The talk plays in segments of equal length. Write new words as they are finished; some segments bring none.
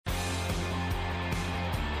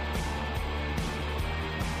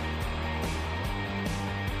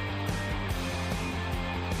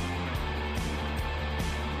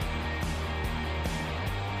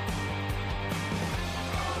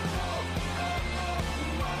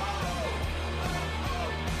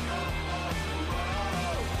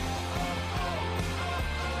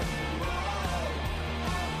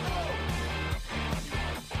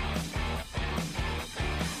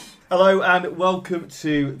Hello and welcome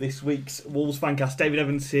to this week's Wolves Fancast. David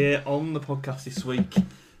Evans here on the podcast this week.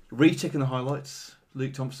 Rechecking the highlights.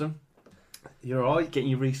 Luke Thompson. You're right.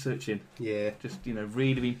 Getting your research in. Yeah. Just,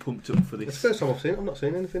 really being pumped up for this. It's the first time I've seen it. I've not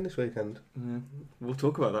seen anything this weekend. Yeah. We'll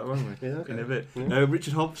talk about that, won't we? Yeah, okay. In a bit. Yeah.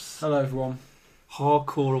 Richard Hobbs. Hello, everyone.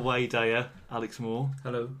 Hardcore away dayer, Alex Moore.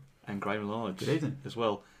 Hello. And Graham Large. Good evening. As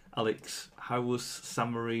well. Alex, how was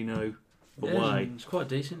San Marino away? Yeah, it's quite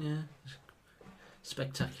decent, yeah. It's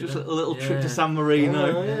spectacular. Just a little trip to San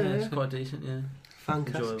Marino. Oh, Yeah, yeah. it's quite decent, yeah.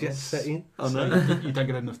 Fancast jet setting. I know. You don't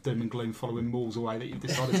get enough doom and gloom following Wolves away that you've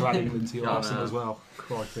decided to add England to your No, arsenal no. as well. Do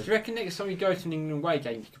Crikey. you reckon next time you go to an England away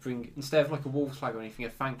game, you could bring, instead of like a Wolves flag or anything, a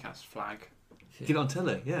Fancast flag? Get it on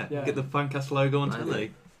telly, yeah. Yeah. Get the Fancast logo on Maybe.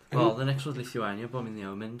 telly. Well, the next one's Lithuania, bombing the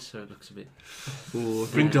Omens, so it looks a bit... Ooh,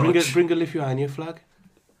 Bring Bring a Lithuania flag.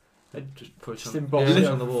 They'd just put it Just on, emboss yeah, it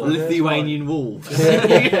on the wall. Lithuanian Wolves.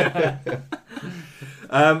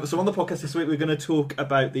 So on the podcast this week we're going to talk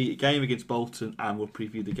about the game against Bolton and we'll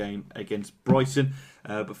preview the game against Brighton.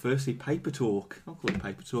 But firstly, paper talk. I'll call it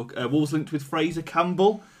paper talk. Wolves linked with Fraser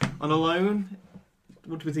Campbell on a loan.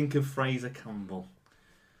 What do we think of Fraser Campbell?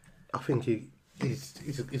 I think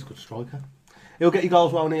he's a good striker. He'll get you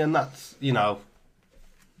goals, won't he? And that's, a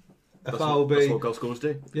That's foul what B. goal scorers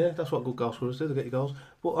do. Yeah, that's what good goal scorers do. They get you goals.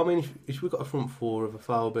 But I mean, if we've got a front four of a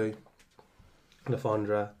foul B,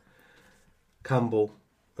 Lafondra, Campbell,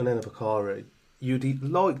 and then a Bakari, you'd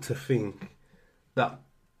like to think that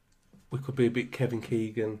we could be a bit Kevin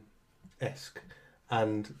Keegan-esque,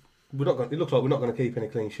 and we're not going. It looks like we're not going to keep any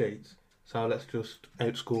clean sheets. So let's just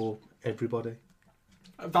outscore everybody.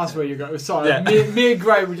 That's where you go. Sorry, Yeah. me and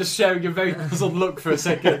Graham were just sharing a very puzzled look for a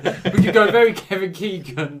second. We could go very Kevin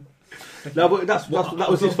Keegan. No, but that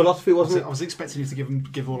was his philosophy, wasn't I it? was expecting you to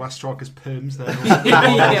give all our strikers perms there.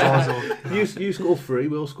 Yeah. You score 3,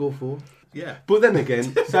 we'll score 4. Yeah. But then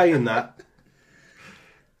again, saying that,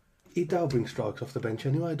 he don't bring strikes off the bench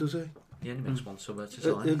anyway, does he? He only makes one sub at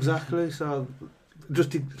a time. Exactly. So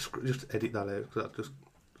just edit that out. 'Cause that just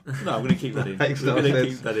No, I'm going to keep that in. Makes We're no going to sense.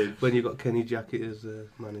 keep that in. when you've got Kenny Jackett as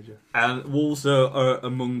manager. And Wolves are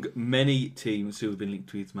among many teams who have been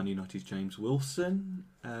linked with Man United's James Wilson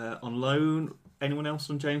on loan. Anyone else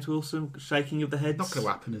on James Wilson? Shaking of the heads? Not going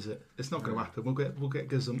to happen, is it? It's not going to happen. We'll get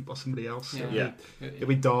gazumped by somebody else. Yeah. It'll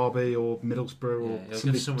be Derby or Middlesbrough Yeah, or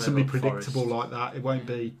he'll go somewhere somebody like predictable Forest. like that. It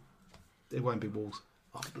won't be Wolves.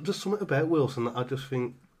 Just something about Wilson that I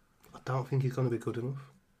don't think he's going to be good enough.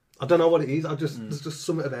 I don't know what it is. There's just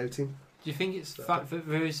something about him. Do you think it's the fact that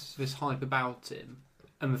there is this hype about him,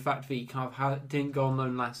 and the fact that he kind of didn't go on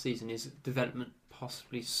loan last season, his development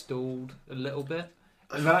possibly stalled a little bit?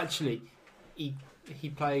 And that actually, he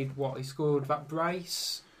played he scored that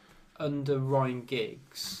brace under Ryan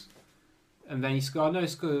Giggs, and then he scored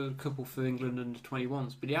a couple for England under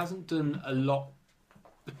 21s, but he hasn't done a lot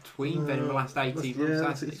between then in the last 18 months.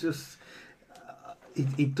 Has he? It's just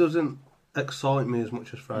he doesn't excite me as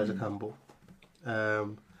much as Fraser Campbell.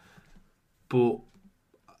 But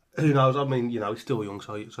who knows? I mean, he's still young,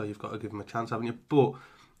 so you've got to give him a chance, haven't you? But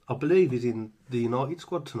I believe he's in the United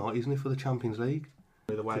squad tonight, isn't he, for the Champions League?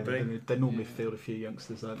 The way they normally field a few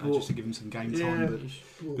youngsters, don't they, just to give them some game time.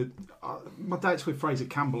 But my doubts with Fraser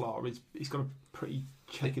Campbell are he's got a pretty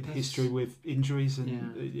checkered history with injuries,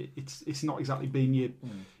 and it's not exactly been your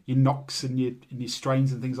knocks and your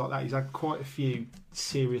strains and things like that. He's had quite a few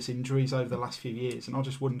serious injuries over the last few years, and I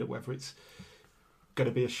just wonder whether it's going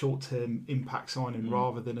to be a short-term impact signing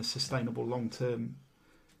rather than a sustainable long-term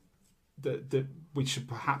that we should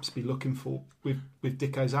perhaps be looking for with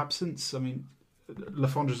Dicko's absence. I mean,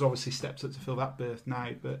 Lafondra's obviously stepped up to fill that berth now,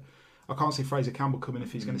 but I can't see Fraser Campbell coming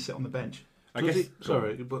if he's going to sit on the bench. I Does guess.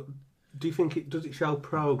 but do you think does it show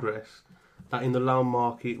progress that in the loan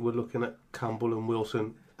market we're looking at Campbell and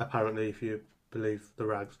Wilson, apparently, if you believe the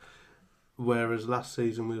rags, whereas last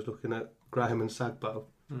season we was looking at Graham and Sagbo?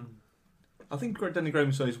 I think Danny Graham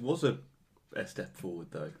was a step forward,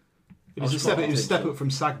 though. It was a step up from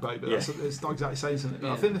Sagbo, but it's not exactly saying something.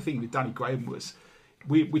 Yeah. I think the thing with Danny Graham was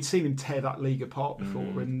we'd seen him tear that league apart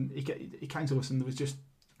before, and he came to us and he was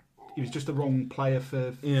just the wrong player for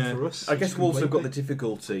us. I guess just Wolves have got the completely.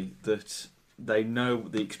 difficulty that they know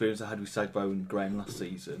the experience they had with Sagbo and Graham last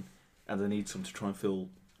season, and they need some to try and fill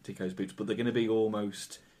Dicko's boots, but they're going to be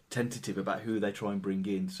almost tentative about who they try and bring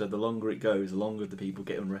in. So the longer it goes, the longer the people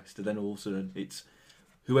get unrested. Then all of a sudden, it's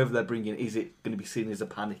whoever they're bringing. Is it going to be seen as a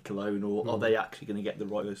panic alone, or are they actually going to get the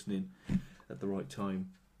right person in at the right time?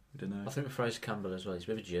 I don't know. I think with Fraser Campbell as well, he's a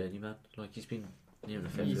bit of a journeyman. Like, he's been near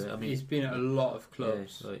enough He's, everywhere. I mean, he's been at a lot of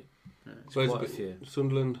clubs. Yeah, like, It's So it's quite a few.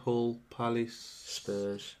 Sunderland, Hull, Palace,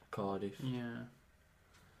 Spurs, Cardiff. Yeah.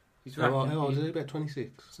 He's How old is he? About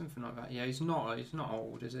 26. something like that. Yeah, he's not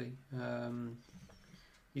old, is he?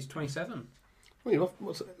 He's 27. Well,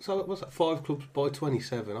 what's that? 5 clubs by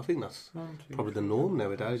 27. I think that's probably the norm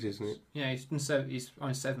nowadays, isn't it? Yeah, he's on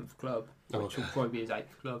his 7th club, which will probably be his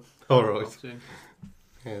 8th club. All right.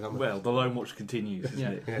 Yeah, Well, the loan watch continues,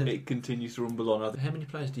 isn't it? Yeah. It continues to rumble on. How many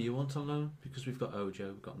players do you want on loan? Because we've got Ojo,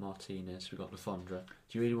 we've got Martinez, we've got Lafondra.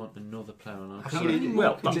 Do you really want another player on loan? I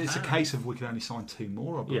think it's a case of we can only sign 2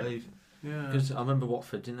 more, I believe. Yeah. Because I remember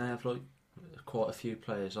Watford, didn't they have like quite a few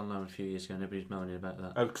players on loan a few years ago, and everybody's moaning about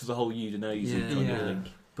that. Oh, because the whole Udinese kind of link.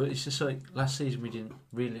 But it's just like last season we didn't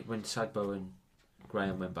really, when Sagbo and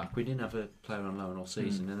Graham went back, we didn't have a player on loan all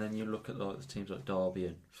season. And then you look at like the teams like Derby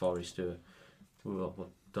and Forest,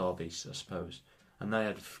 Derby, I suppose, and they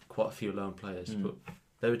had quite a few loan players, but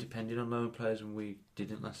they were depending on loan players, and we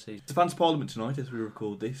didn't last season. It's Fans Parliament tonight as we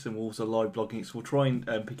record this, and we're also live blogging it, so we'll try and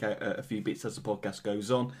pick out a few bits as the podcast goes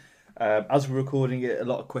on. As we're recording it, a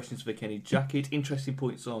lot of questions for Kenny Jackett. Interesting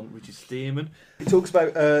points on Richard Stearman. He talks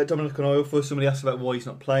about Dominic Onuoha. Somebody asked about why he's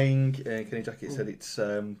not playing. Kenny Jackett said it's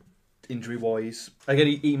injury-wise.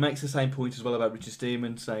 Again, he makes the same point as well about Richard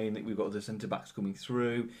Stearman, saying that we've got the centre-backs coming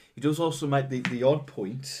through. He does also make the odd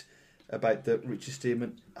point about that Richard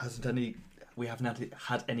Stearman we haven't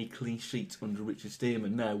had any clean sheets under Richard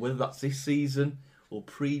Stearman. Now, whether that's this season or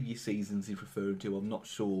previous seasons he's referring to, I'm not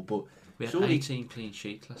sure, but we had 18 clean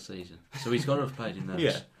sheets last season, so he's got to have played in those.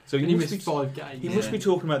 Yeah. So he missed 5 games. He must be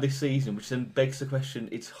talking about this season, which then begs the question: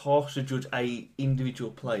 it's harsh to judge a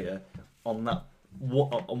individual player on that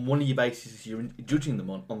on one of your bases. You're judging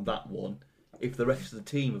them on that one. If the rest of the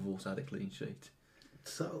team have also had a clean sheet,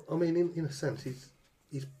 So I mean, in a sense, he's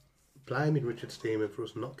blaming Richard Stearman for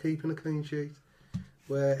us not keeping a clean sheet.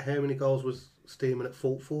 Where how many goals was Stearman at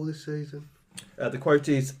fault for this season? The quote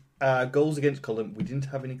is. Goals against Colin, we didn't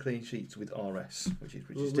have any clean sheets with RS, which is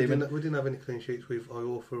Richard Stearman. We didn't have any clean sheets with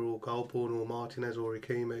Iorfa or Goldborn or Martinez or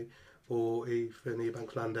Ikeme or even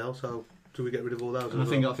Ebanks Landell. So do we get rid of all those? And I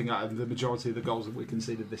think out of the majority of the goals that we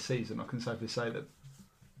conceded this season, I can safely say that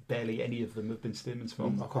barely any of them have been Stearman's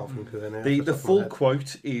fault. I can't think of any. The full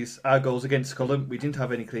quote is: our goals against Colin, we didn't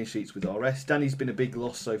have any clean sheets with RS. Danny's been a big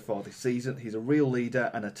loss so far this season. He's a real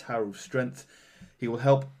leader and a tower of strength. He will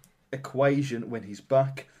help Equation when he's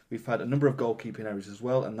back. We've had a number of goalkeeping errors as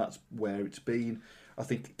well, and that's where it's been. I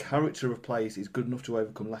think the character of players is good enough to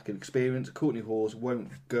overcome lack of experience. Courtney Hawes won't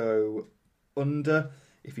go under.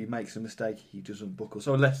 If he makes a mistake, he doesn't buckle.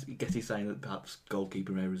 So unless Getty's saying that perhaps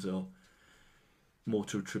goalkeeping errors are more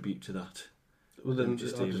to attribute to that. Well, then I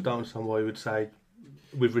just don't understand why he would say,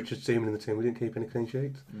 with Richard Stearman in the team, we didn't keep any clean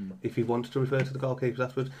sheets. If he wanted to refer to the goalkeepers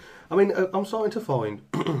afterwards. I mean, I'm starting to find,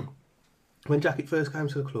 when Jackett first came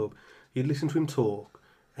to the club, you'd listen to him talk,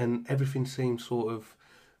 and everything seemed sort of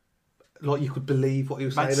like you could believe what he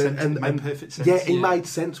was saying. And made perfect sense. Yeah, he made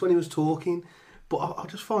sense when he was talking. But I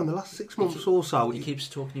just find the last 6 months or so... He keeps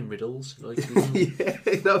talking in riddles. Like, yeah,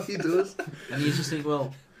 no, he does. And you just think,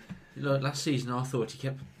 well, last season I thought he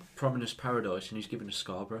kept promising us Paradise and he's giving us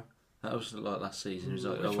Scarborough. That was like last season. He was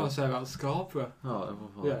like, what are you trying to say about Scarborough?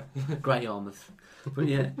 Yeah. Great Yarmouth. But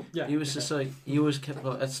yeah, he was just like, he always kept,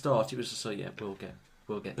 like, at the start, it was just like, yeah,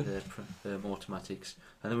 we'll get the automatics.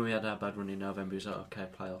 And then when we had our bad run in November, it was like, okay,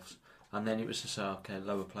 playoffs. And then it was just like, okay,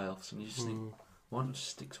 lower playoffs. And you just think, why not just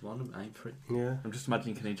stick to one and aim for it? Yeah. I'm just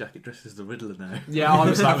imagining Kenny Jackett dressed as the Riddler now. Yeah, I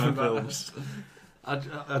was having about I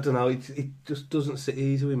don't know, it just doesn't sit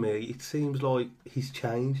easy with me. It seems like he's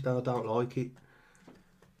changed and I don't like it.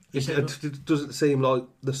 It doesn't seem like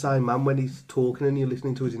the same man when he's talking and you're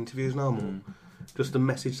listening to his interviews no more. Just the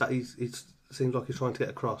message that it seems like he's trying to get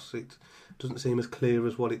across. It doesn't seem as clear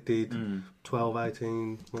as what it did 12,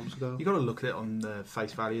 18 months ago. You've got to look at it on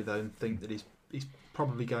face value though and think that he's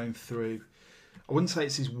probably going through, I wouldn't say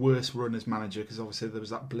it's his worst run as manager because obviously there was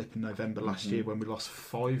that blip in November last year when we lost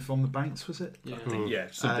 5 on the bounce, was it? Yeah,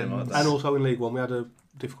 Something like that. And also in League One we had a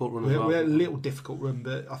difficult run as well. We had a little difficult run,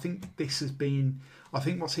 but I think this has been... I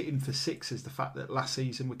think what's hitting for 6 is the fact that last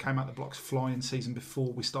season we came out the blocks flying. Season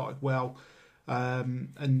before we started well,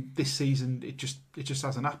 and this season it just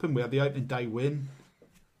hasn't happened. We had the opening day win,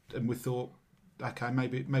 and we thought, okay,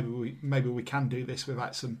 maybe we can do this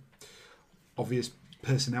without some obvious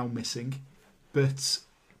personnel missing, but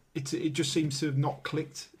it just seems to have not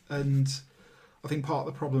clicked. And I think part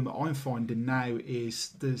of the problem that I'm finding now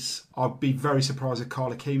is I'd be very surprised if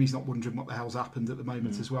Carl Ikemi's not wondering what the hell's happened at the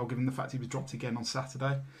moment as well, given the fact he was dropped again on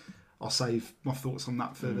Saturday. I'll save my thoughts on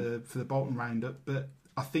that for the Bolton roundup, but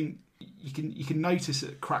I think you can notice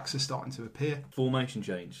that cracks are starting to appear. Formation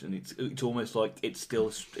change, and it's almost like it's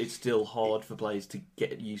still hard for players to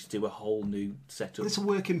get used to a whole new setup. It's a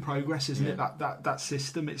work in progress, isn't it? That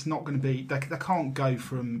system. It's not going to be. They can't go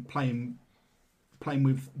from playing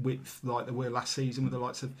with like they were last season with the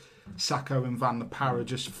likes of Sacco and Van der Parra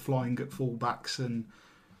just flying at fullbacks and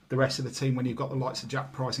the rest of the team when you've got the likes of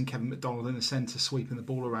Jack Price and Kevin McDonald in the centre sweeping the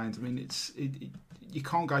ball around. I mean, you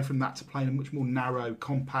can't go from that to playing a much more narrow,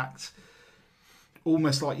 compact,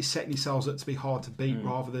 almost like you're setting yourselves up to be hard to beat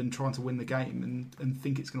rather than trying to win the game and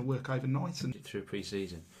think it's going to work overnight. And through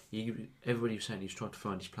pre-season, everybody was saying he's trying to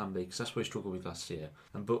find his plan B because that's what he struggled with last year.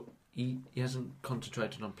 But he hasn't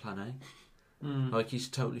concentrated on plan A. Like he's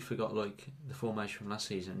totally forgot like the formation from last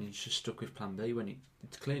season and he's just stuck with plan B when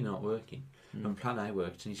it's clearly not working. And plan A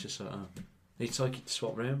worked and he's just like, it's like it's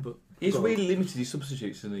swap round, but he's really limited his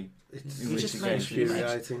substitutes, isn't he? He just makes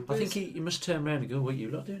infuriating. I think he must turn around and go, what are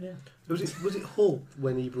you lot doing now? Was it Hull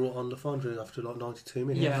when he brought on Lafondre after like 92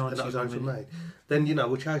 minutes? Yeah, and that was over made. Then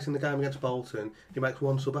we're chasing the game against Bolton. He makes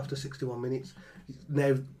one sub after 61 minutes.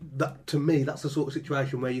 Now that to me, that's the sort of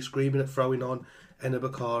situation where you're screaming at throwing on Enna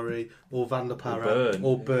Bakari or Van der Parra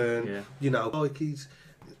or Burn. Yeah. Like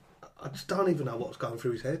I just don't even know what's going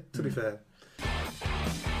through his head. To be fair.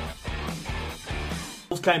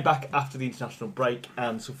 Wolves came back after the international break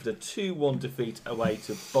and suffered a 2-1 defeat away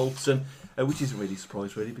to Bolton, which isn't really a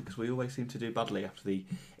surprise, really, because we always seem to do badly after the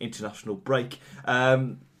international break.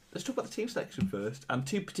 Let's talk about the team selection first, and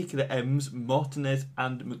two particular M's, Martinez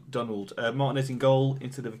and McDonald. Martinez in goal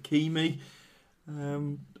instead of Hakimi.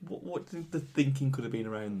 What do you think the thinking could have been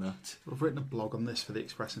around that? I've written a blog on this for the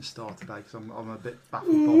Express and Star today because I'm a bit baffled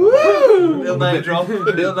by the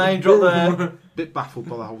Little name drop there. Bit baffled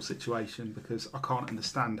by the whole situation because I can't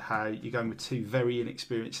understand how you're going with two very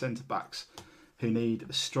inexperienced centre backs who need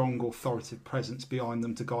a strong, authoritative presence behind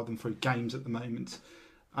them to guide them through games at the moment,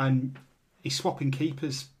 and he's swapping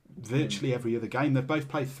keepers virtually every other game. They've both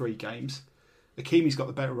played 3 games. Hakimi's got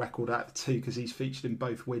the better record out of the 2 because he's featured in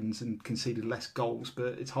both wins and conceded less goals,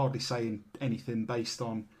 but it's hardly saying anything based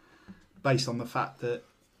on the fact that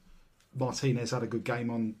Martinez had a good game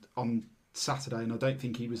on Saturday, and I don't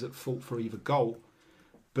think he was at fault for either goal.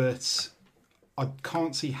 But I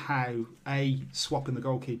can't see how swapping the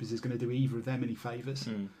goalkeepers is going to do either of them any favours,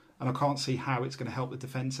 and I can't see how it's going to help the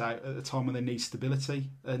defence out at a time when they need stability.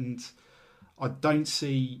 And I don't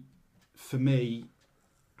see, for me,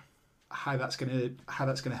 how that's going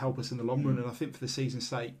to help us in the long run. And I think for the season's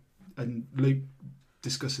sake, and Luke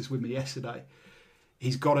discussed this with me yesterday,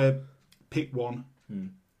 he's got to pick one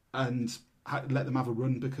and let them have a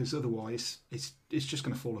run, because otherwise it's just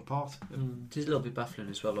going to fall apart. It is a little bit baffling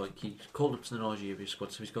as well. Like he called up to the Nigeria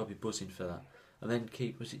squad, so he's got to be buzzing for that. And then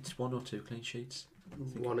was it 1 or 2 clean sheets?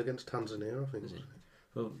 One against Tanzania, I think. Is it?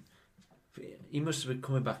 Well, he must have been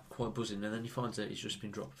coming back quite buzzing, and then he finds out he's just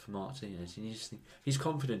been dropped for Martinez, and you just think his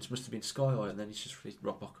confidence must have been sky high, and then he's just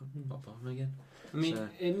rock bottom again. I mean,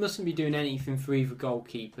 it mustn't be doing anything for either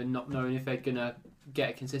goalkeeper, not knowing if they're going to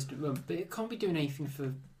get a consistent run, but it can't be doing anything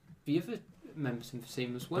for the other members of the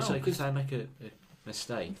team as well. Because they make a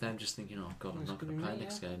mistake, they're just thinking, "Oh God, I'm not going to play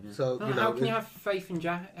next game." Yeah. So how can you have faith in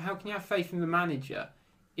How can you have faith in the manager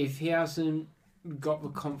if he hasn't got the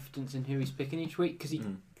confidence in who he's picking each week? Because he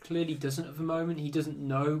clearly doesn't at the moment. He doesn't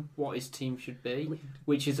know what his team should be,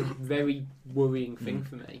 which is a very worrying thing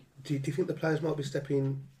for me. Do you think the players might be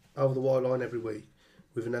stepping over the white line every week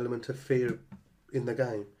with an element of fear in the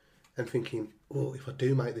game and thinking, "Oh, if I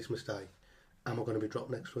do make this mistake, am I going to be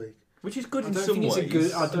dropped next week?" Which is good I in don't some think ways. it's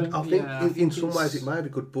a good. I think in some ways it may be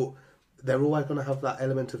good, but they're always going to have that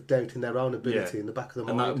element of doubt in their own ability in the back of the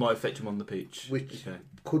mind, and that might affect them on the pitch, which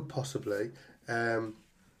could possibly.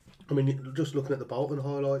 I mean, just looking at the Bolton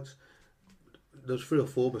highlights, there's 3 or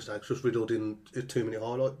 4 mistakes just riddled in a 2-minute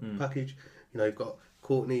highlight package. You've got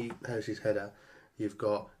Courtney House's header, you've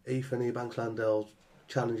got Ethan Ebanks-Landel's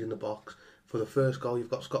challenge in the box. For the first goal, you've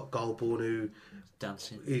got Scott Goldborn who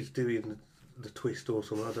dancing. He's doing the twist or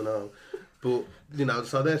something, I don't know. But,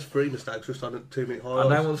 so there's 3 mistakes just on a 2-minute highlight.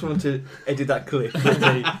 And I want someone to edit that clip.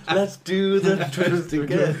 Let's do the twist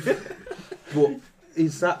again. But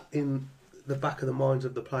is that in the back of the minds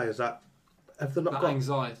of the players that have they not got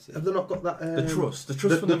anxiety? Have they not got that the trust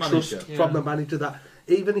from the manager? From the manager that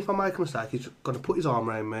even if I make a mistake, he's going to put his arm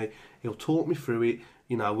around me. He'll talk me through it.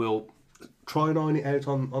 We'll try and iron it out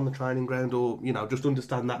on the training ground, or just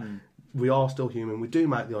understand that we are still human. We do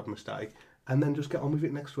make the odd mistake, and then just get on with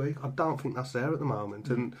it next week. I don't think that's there at the moment,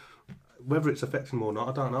 and whether it's affecting him or not,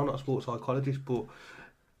 I don't know. I'm not a sports psychologist, but.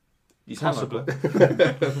 Possibly.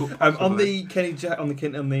 On the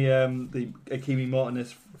Hakimi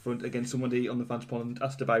Martinez front. Again, somebody on the fans pond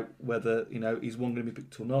asked about whether he's one going to be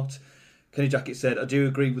picked or not. Kenny Jackett said, I do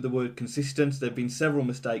agree with the word consistent. There have been several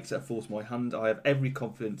mistakes that have forced my hand. I have every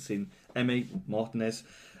confidence in Emi Martinez.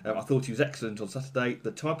 I thought he was excellent on Saturday.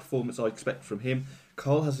 The type of performance I expect from him.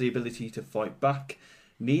 Carl has the ability to fight back.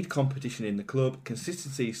 Need competition in the club.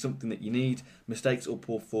 Consistency is something that you need. Mistakes or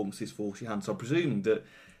poor performances force your hand. So I'm presuming that,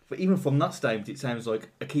 but even from that statement, it sounds like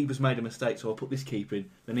a keeper's made a mistake, so I'll put this keeper in.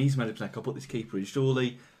 Then he's made a mistake, I'll put this keeper in.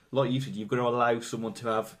 Surely, like you said, you've got to allow someone to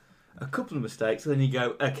have a couple of mistakes, and then you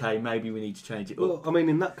go, okay, maybe we need to change it up. Well, I mean,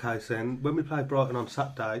 in that case, then, when we play Brighton on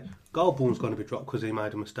Saturday, Goldbourne's going to be dropped because he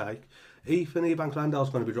made a mistake. Ethan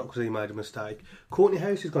Ebanks-Landale's going to be dropped because he made a mistake. Courtney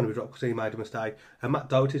House is going to be dropped because he made a mistake. And Matt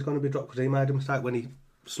Doherty's going to be dropped because he made a mistake when he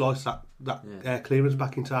sliced that clearance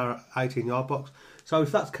back into our 18-yard box. So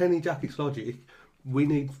if that's Kenny Jackett's logic, we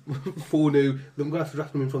need 4 new... I'm going to have to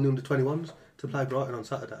draft them in from the under-21s to play Brighton on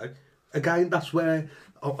Saturday. Again, that's where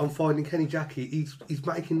I'm finding Kenny Jackett, he's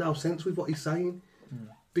making no sense with what he's saying.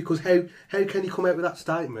 Because how can he come out with that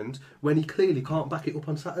statement when he clearly can't back it up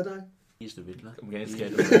on Saturday? He's the Riddler. I'm getting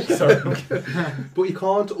scared of this. Sorry. But he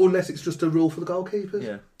can't unless it's just a rule for the goalkeepers.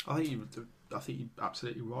 Yeah. I think you're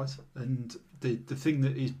absolutely right. And the thing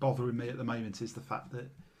that is bothering me at the moment is the fact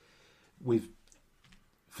that we've,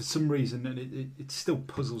 for some reason, and it still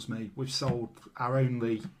puzzles me, we've sold our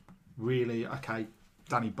only really,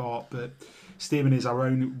 Danny Bart, but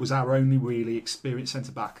Stearman was our only really experienced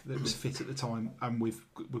centre back that was fit at the time, and we've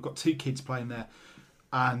got 2 kids playing there,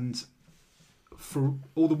 and for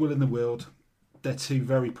all the will in the world, they're 2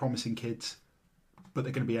 very promising kids, but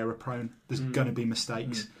they're going to be error prone. There's going to be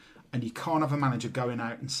mistakes, and you can't have a manager going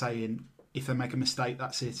out and saying, if they make a mistake,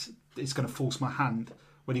 that's it. It's going to force my hand.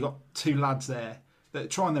 When you got 2 lads there that are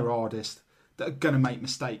trying their hardest, that are going to make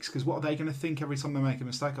mistakes, because what are they going to think every time they make a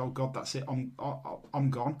mistake? Oh God, that's it. I'm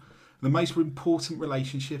gone. The most important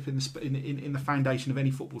relationship in the foundation of any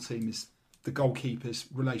football team is the goalkeeper's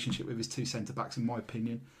relationship with his 2 centre backs, in my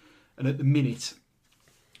opinion. And at the minute,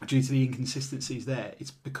 due to the inconsistencies there,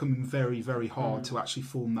 it's becoming very, very hard to actually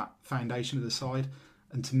form that foundation of the side.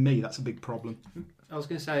 And to me, that's a big problem. I was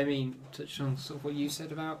going to say, touching on sort of what you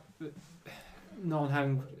said about not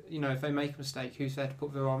having, if they make a mistake, who's there to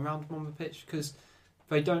put their arm around them on the pitch? Because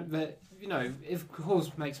they don't, if Hawes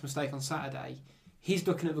makes a mistake on Saturday, he's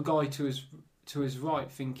looking at the guy to his right,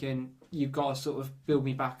 thinking, you've got to sort of build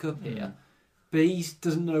me back up here. But he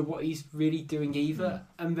doesn't know what he's really doing either,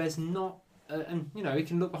 and there's not. He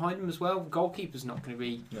can look behind him as well. The goalkeeper's not going to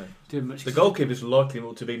be doing much. The goalkeeper's likely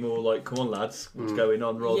to be more like, come on lads, what's going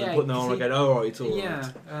on, rather than putting their arm and going, all right, it's all right. Yeah.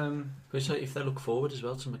 But it's like if they look forward as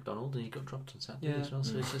well to McDonald, and he got dropped on Saturday as well,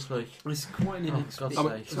 so it's just like... It's quite an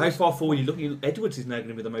inexperience. How far forward are you looking? Edwards is now going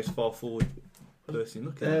to be the most far forward person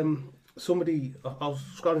looking at. Somebody, I was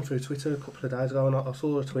scrolling through Twitter a couple of days ago, and I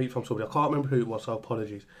saw a tweet from somebody, I can't remember who it was, so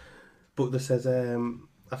apologies, but that says,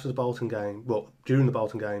 after the Bolton game, during the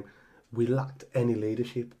Bolton game, we lacked any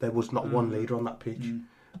leadership. There was not one leader on that pitch,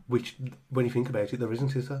 which, when you think about it, there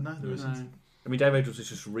isn't, is there? No, there isn't. I mean, Dave Edwards was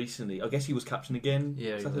just recently, I guess he was captain again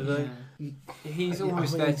Saturday. Yeah. He's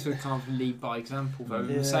almost there to kind of lead by example, though,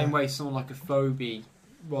 in the same way someone like a Phobie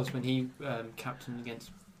was when he captained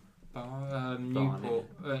against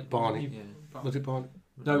Newport. Barney. Was it Barney?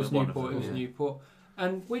 No, it was Newport. It was Newport.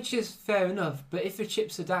 And which is fair enough, but if the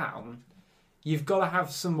chips are down, you've got to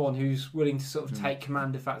have someone who's willing to sort of take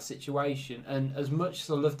command of that situation. And as much as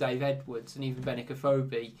I love Dave Edwards and even Benica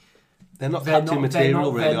Phobie, they're not captain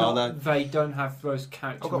material, really, are they? They don't have those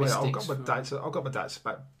characteristics. I've got my doubts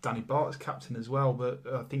about Danny Bart as captain as well, but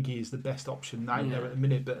I think he is the best option out there at the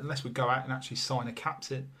minute. But unless we go out and actually sign a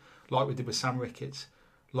captain, like we did with Sam Ricketts,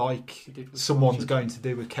 like someone's going to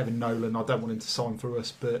do with Kevin Nolan, I don't want him to sign for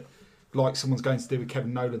us, but like someone's going to do with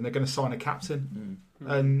Kevin Nolan, they're going to sign a captain,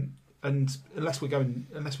 and unless we go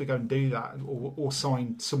and do that, or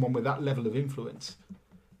sign someone with that level of influence,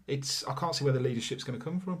 I can't see where the leadership's going to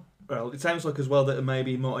come from. Well, it sounds like as well that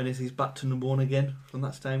maybe Martinez is back to number 1 again from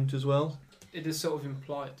that statement as well. It is sort of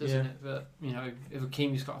implied, doesn't it, that if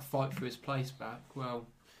Hakimi's got to fight for his place back, well,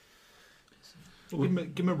 give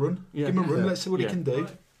him a run. Give him a run. Let's see what he can do.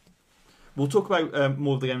 Right. We'll talk about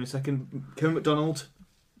more of the game in a second. Kevin McDonald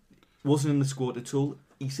wasn't in the squad at all.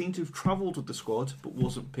 He seemed to have travelled with the squad, but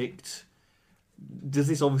wasn't picked. Does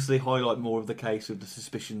this obviously highlight more of the case of the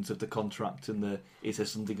suspicions of the contract and is there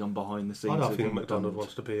something on behind the scenes? I don't think McDonald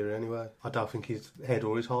wants to be here anyway. I don't think his head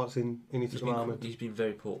or his heart's in it at the moment. He's been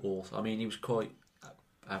very poor also. I mean, he was quite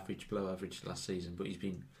below average last season, but he's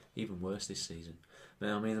been even worse this season.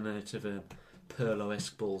 Now, I mean, the amount of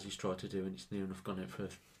Pirlo-esque balls he's tried to do, and it's near enough gone out for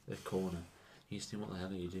a corner. He's thinking, what the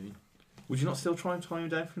hell are you doing? Would you not still try and tie him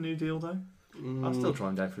down for a new deal, though? I'd still try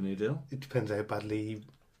him down for a new deal. It depends how badly he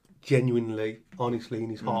genuinely, honestly, in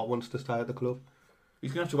his heart wants to stay at the club.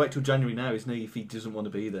 He's going to have to wait till January now, isn't he, if he doesn't want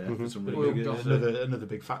to be there for some Well, reason. another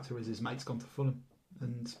big factor is his mate's gone to Fulham,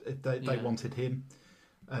 and if they wanted him,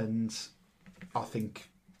 and I think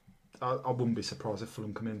I wouldn't be surprised if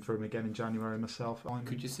Fulham come in for him again in January myself.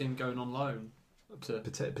 Could you see him going on loan?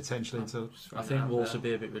 Potentially until I think Wolves would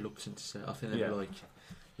be a bit reluctant to say. I think they'd be like,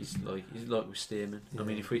 he's like with Stearman. I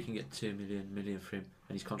mean, if we can get 2 million for him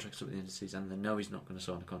and his contract's up at the end of the season, and they know he's not going to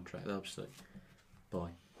sign a contract, they'll just like, bye.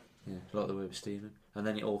 Yeah, like the way with Stearman. And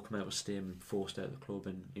then it all came out with Stearman forced out of the club,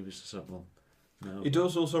 and he was just like, well, no. It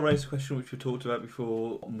does also raise a question which we talked about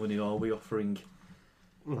before. Money are we offering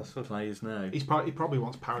players now? He probably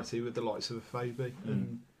wants parity with the likes of Afobe,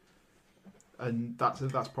 and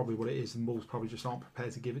that's probably what it is. And Wolves probably just aren't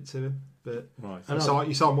prepared to give it to him. But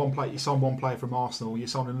you sign one player from Arsenal, you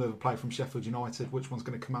sign another player from Sheffield United. Which one's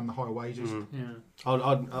going to command the higher wages? Yeah,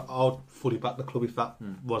 I'd fully back the club if that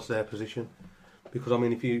was their position, because I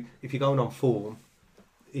mean, if you're going on form,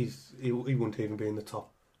 he wouldn't even be in the top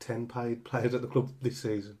 10 paid players at the club this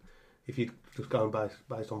season if you're just going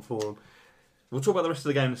based on form. We'll talk about the rest of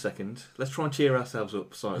the game in a second. Let's try and cheer ourselves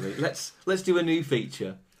up slightly. Let's do a new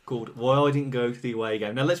feature called Why I Didn't Go to the Away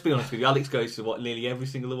Game. Now, let's be honest with you. Alex goes to nearly every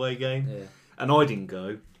single away game, and I didn't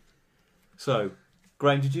go. So,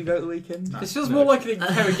 Graham, did you go at the weekend? No. This feels more like an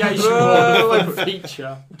interrogation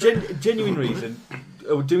feature. Genuine reason.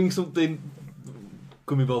 Doing something.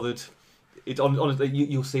 Couldn't be bothered. Honestly,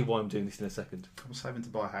 you'll see why I'm doing this in a second. I'm saving to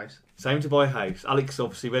buy a house. Saving to buy a house. Alex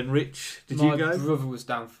obviously went. Rich, did you go? My brother was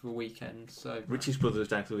down for the weekend. So Rich's brother was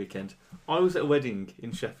down for the weekend. I was at a wedding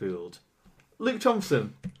in Sheffield. Luke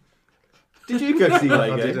Thompson. Did you go to the away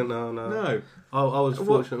game? I didn't know. No. I was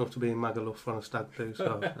fortunate enough to be in Magaluf on a stag do.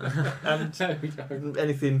 So. And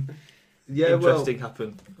anything interesting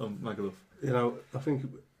happened on Magaluf? You know, I think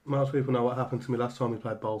most people know what happened to me last time we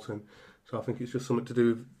played Bolton. So I think it's just something to do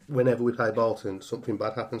with whenever we play Bolton, something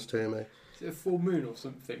bad happens to me. Is it a full moon or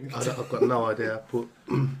something? I've got no idea. But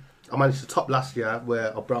I managed to top last year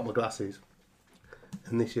where I broke my glasses.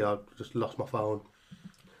 And this year I just lost my phone.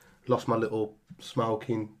 Lost my little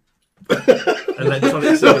smoking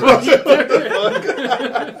electronic cigarette.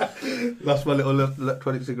 Lost my little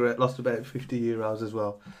electronic cigarette. Lost about €50 as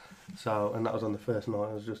well. So, and that was on the first night.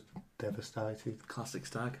 I was just devastated. Classic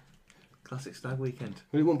stag weekend.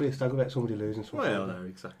 Well, it wouldn't be a stag without somebody losing something. Well, no,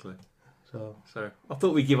 exactly. So I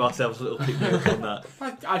thought we'd give ourselves a little pick me up on that.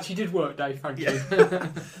 I actually did work, Dave. Thank you.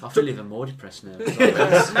 I feel even more depressed now.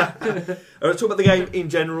 Let's talk about the game in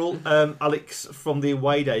general. Alex, from the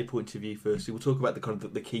away day point of view, firstly, we'll talk about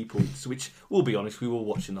the key points, which, we'll be honest, we were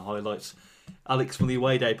watching the highlights. Alex, from the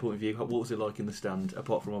away day point of view, what was it like in the stand?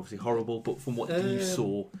 Apart from obviously horrible, but from what you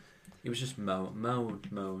saw, it was just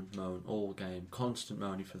moan all game, constant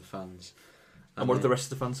moaning for the fans. And what did the rest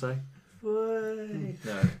of the fans say?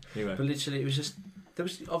 No, anyway. But literally, it was just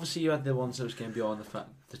obviously you had the ones that was getting behind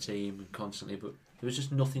the team constantly, but there was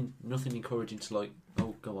just nothing encouraging to like,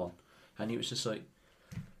 oh, go on, and it was just like,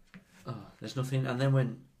 oh, there's nothing. And then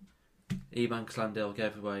when Ebanks Landell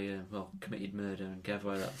gave away, committed murder and gave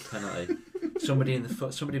away that penalty,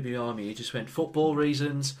 somebody behind me, he just went football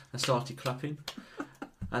reasons and started clapping.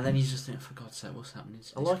 And then you just think, for God's sake, what's happening?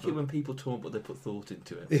 I like it when people talk, but they put thought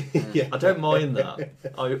into it. Yeah. I don't mind that.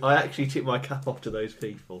 I actually tip my cap off to those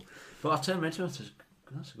people. But I turned around to him and said,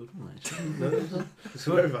 that's a good one, mate. It's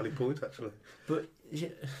a very valid point, actually. But, yeah,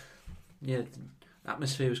 the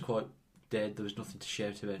atmosphere was quite dead. There was nothing to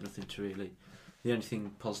shout about, nothing to really... The only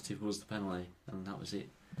thing positive was the penalty, and that was it.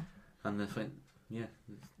 And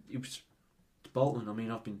it was... Bolton, I mean,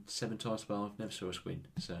 I've been 7 times, but I've never saw us win,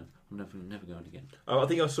 so I'm never going again. I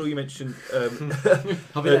think I saw you mention...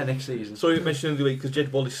 I'll be there next season. Saw you mention the week because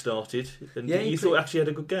Jed Wallace started, and you thought actually had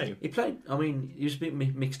a good game. He played, I mean, he was a bit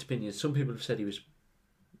mixed opinions. Some people have said he was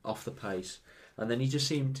off the pace, and then he just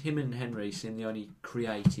seemed, him and Henry seemed the only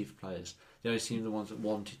creative players. They only seemed the ones that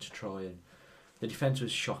wanted to try, and the defence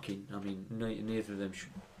was shocking. I mean, neither of them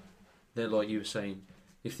should... They're like you were saying,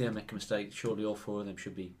 if they make a mistake, surely all 4 of them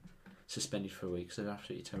should be suspended for a week, so they're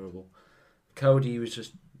absolutely terrible. Cody was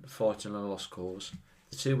just fighting on a lost cause.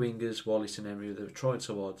 The 2 wingers, Wallace and Emery, they were trying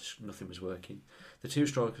so hard, nothing was working. The 2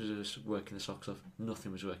 strikers were just working the socks off,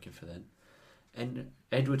 nothing was working for them. And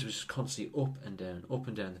Edwards was constantly up and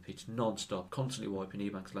down the pitch, non-stop, constantly wiping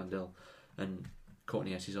Ebanks Landell and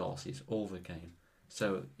Courtney Hess's arses all the game.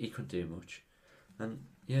 So he couldn't do much. And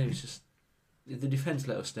it was just... The defence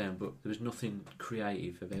let us down, but there was nothing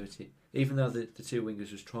creative about it. Even though the 2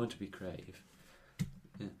 wingers was trying to be creative.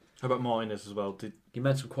 Yeah. How about Miners as well? He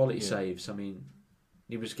made some quality saves. I mean,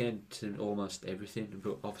 he was getting to almost everything,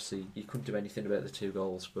 but obviously he couldn't do anything about the 2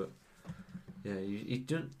 goals. But yeah, he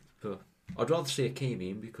didn't. But I'd rather see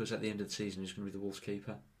Hakimi in, because at the end of the season he's going to be the Wolves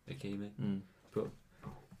keeper, Hakimi. But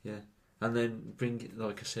yeah, and then bring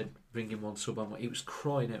him on sub on. He was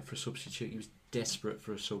crying out for a substitute. He was desperate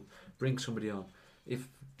for a sub. Bring somebody on.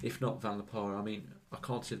 If not Van Lepar, I mean, I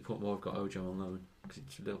can't see the point why I've got Ojo on loan, because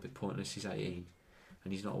it's a little bit pointless. He's 18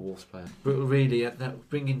 and he's not a Wolves player. But really,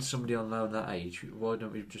 bringing somebody on loan at that age, why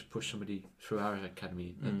don't we just push somebody through our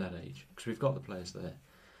academy at that age? Because we've got the players there.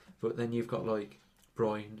 But then you've got like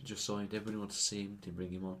Brian just signed. Everybody wants to see him to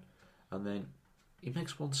bring him on, and then he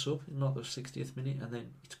makes one sub in like the 60th minute, and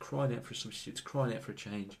then it's crying out for a substitute. It's crying out for a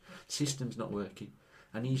change. The system's not working,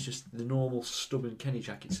 and he's just the normal stubborn Kenny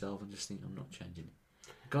Jack itself, and just think, I'm not changing it.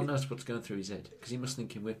 God knows what's going through his head, because he must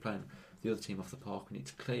think we're playing the other team off the park when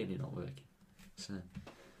it's clearly not working. So,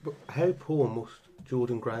 but how poor must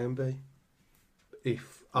Jordan Graham be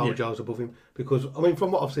if Ojo's above him? Because I mean,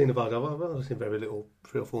 from what I've seen of Ojo, I've seen very little,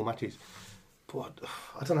 3 or 4 matches. But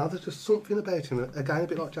I don't know, there's just something about him. Again, a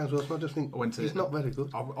bit like James Wilson, I just think he's not very good.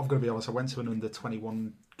 I've got to be honest, I went to an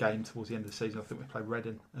under-21 game towards the end of the season. I think we played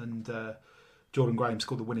Reading, and Jordan Graham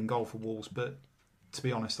scored the winning goal for Wolves. But to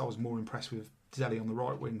be honest, I was more impressed with Dele on the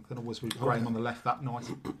right wing than I was with Graham on the left that night.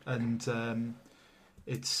 And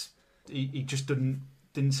he just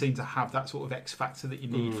didn't seem to have that sort of X factor that you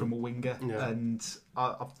need from a winger. Yeah. And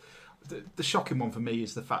the shocking one for me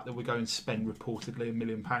is the fact that we're going to spend reportedly £1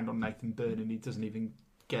 million on Nathan Byrne, and he doesn't even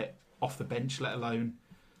get off the bench, let alone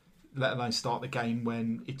start the game,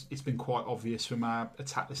 when it's been quite obvious from our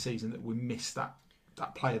attack this season that we missed that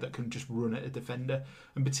player that can just run at a defender.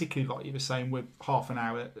 And particularly, like you were saying, we're half an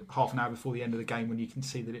hour before the end of the game when you can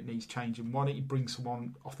see that it needs changing. Why don't you bring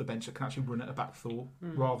someone off the bench that can actually run at a back four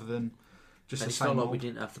rather than just the same? It's not like we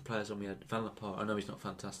didn't have the players on. We had Van Lepar. I know he's not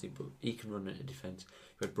fantastic, but he can run at a defence.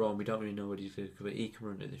 We had Braun. We don't really know what he's doing, but he can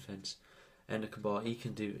run at a defence. And Kabar, he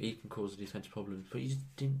can cause a defence problem, but he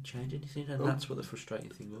just didn't change anything, and that's what the frustrating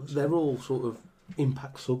thing was. They're all sort of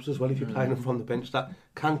impact subs as well. If you're playing them from the bench, that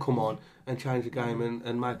can come on and change the game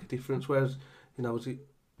and make a difference. Whereas,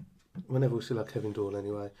 whenever we still had Kevin Doyle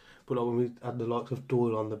anyway, but like when we had the likes of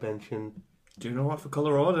Doyle on the bench and doing all right for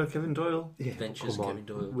Colorado, Kevin Doyle. Yeah, Ventures Kevin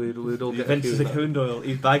Doyle. We'd all get Ventures of Kevin Doyle.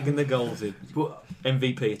 He's bagging the goals in. But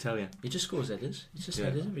MVP, I tell you. He just scores headers. It's just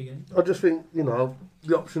headers every game. I just think,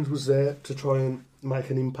 the options was there to try and make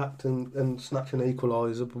an impact and snatch an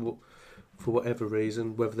equaliser, but for whatever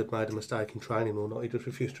reason, whether they'd made a mistake in training or not, he just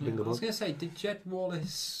refused to bring them on. I was going to say, did Jed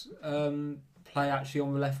Wallace play actually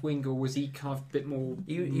on the left wing, or was he kind of a bit more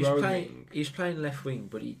he was playing left wing,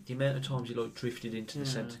 but the amount of times he drifted into the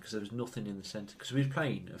centre, because there was nothing in the centre, because we were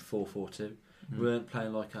playing a 4-4-2. We weren't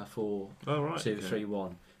playing like our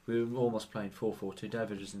 4-2-3-1. We were almost playing 4-4-2.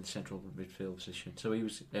 David was in the central midfield position, so he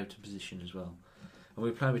was out of position as well, and we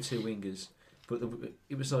were playing with 2 wingers, but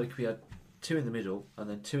it was like we had 2 in the middle, and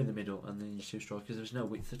then 2 in the middle, and then 2 strikers. There was no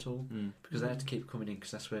width at all, because they had to keep coming in,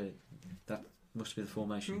 because that's where that must be the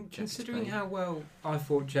formation. Considering how well I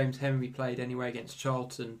thought James Henry played anyway against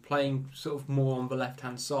Charlton, playing sort of more on the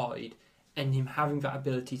left-hand side, and him having that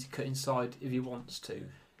ability to cut inside if he wants to,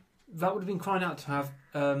 that would have been crying out to have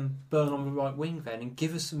Byrne on the right wing then, and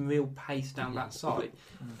give us some real pace down that side.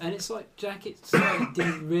 And it's like Jack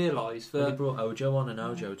didn't realise that... He brought Ojo on, and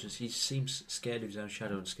Ojo he seems scared of his own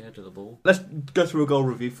shadow and scared of the ball. Let's go through a goal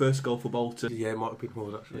review. First goal for Bolton. Yeah, it might have been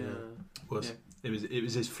more actually. It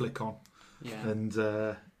was his flick on. Yeah. And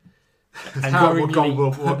what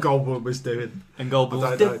Goldwood was doing. And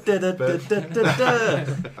Goldwood.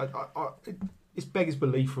 It's beggars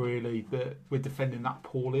belief, really, that we're defending that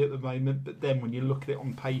poorly at the moment. But then when you look at it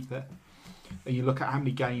on paper, and you look at how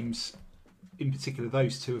many games, in particular,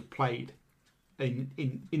 those two have played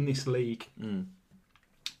in this league,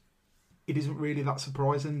 it isn't really that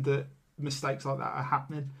surprising that mistakes like that are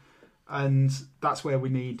happening. And that's where we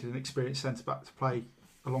need an experienced centre-back to play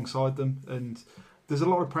alongside them. And there's a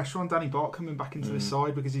lot of pressure on Danny Bart coming back into the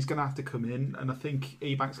side, because he's going to have to come in. And I think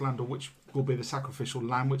Ebanks Landor, which will be the sacrificial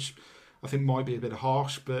lamb, which I think might be a bit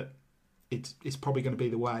harsh, but it's probably going to be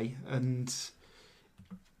the way. And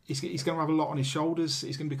he's going to have a lot on his shoulders.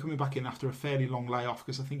 He's going to be coming back in after a fairly long layoff,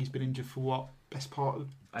 because I think he's been injured for best part of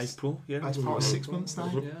April, best part of 6 months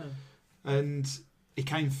now. Yeah. And he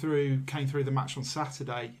came through the match on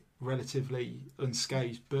Saturday relatively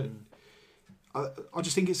unscathed, but I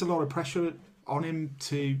just think it's a lot of pressure on him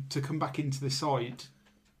to come back into the side.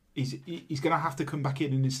 He's going to have to come back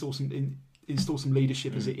in and install some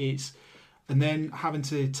leadership as it is, and then having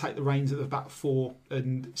to take the reins at the back four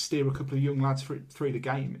and steer a couple of young lads through the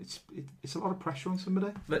game, it's a lot of pressure on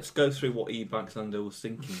somebody. Let's go through what Ebanks-Landell was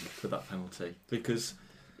thinking for that penalty, because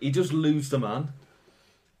he does lose the man.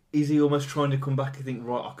 Is he almost trying to come back and think,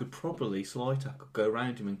 right, I could probably slide tackle, go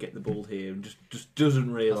around him and get the ball here, and just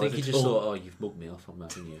doesn't realise. I think he just thought, oh, you've mugged me off, I'm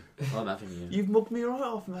having you. I'm having you. You've mugged me right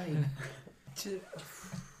off, mate.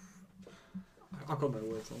 I've got no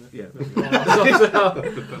words on it. Yeah.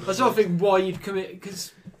 I sort of think why you'd come in,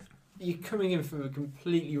 because you're coming in from a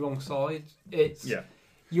completely wrong side.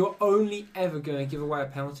 You're only ever going to give away a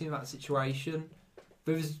penalty in that situation.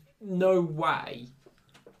 There's no way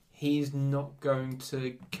he's not going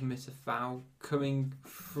to commit a foul coming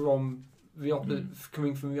from the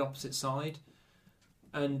opposite side,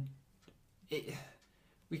 and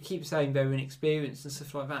we keep saying they're inexperienced and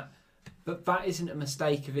stuff like that. But that isn't a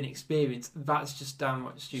mistake of inexperience. That's just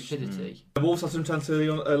downright stupidity. Wolves had some chance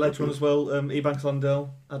later on as well.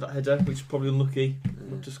 Ebanks-Landell had that header, which is probably unlucky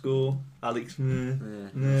not to score. Alex,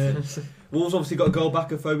 Wolves obviously got a goal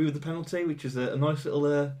back of Phobie with the penalty, which is a nice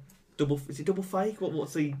little double. Is it double fake?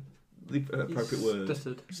 What's the appropriate word?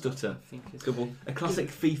 Stutter. I think it's A classic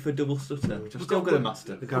FIFA double stutter, which I'm still going to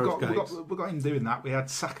master. The We Gareth got him doing that. We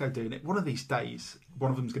had Sacco doing it. One of these days,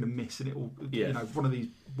 one of them's going to miss, and it will. Yeah. You know, one of these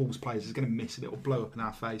Wolves players is going to miss, and it will blow up in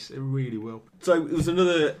our face. It really will. So it was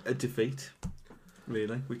another defeat,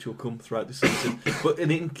 really, which will come throughout the season. But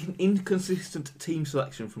an inconsistent team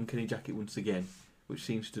selection from Kenny Jackett once again, which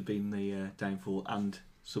seems to have been the downfall, and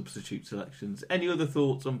substitute selections. Any other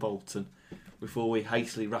thoughts on Bolton before we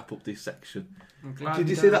hastily wrap up this section? Did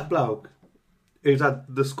you see that bloke who's had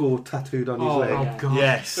the score tattooed on his leg? yeah. God.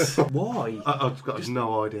 Yes. Why? I've got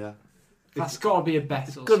no idea. That's got to be a bet.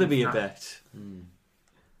 It's got to be a bet.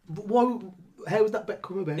 But why? How would that bet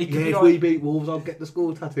come about? It could Yeah, be if like- we beat Wolves, I'll get the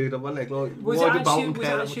score tattooed on my leg. Like, Was why it do Bolton actually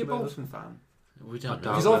care that a much about it? Bolton fan? We don't know.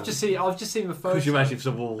 Because know. I've just seen the photo. Could you imagine if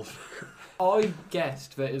some Wolves? I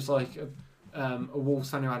guessed that it was like a Wolves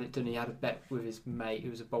fan who had it done. He had a bet with his mate who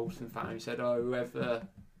was a Bolton fan who said, "Oh, whoever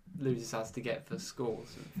loses has to get first score." Or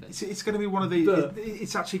something. It's going to be one of the. But-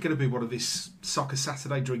 It's actually going to be one of these soccer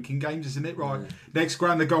Saturday drinking games, isn't it? Right. Next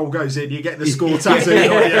round, the goal goes in. You get the score tattoo.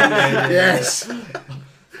 Yes.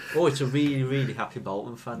 Oh, it's a really, really happy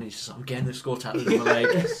Bolton fan. He's just like, I'm getting the score tattooed on my leg.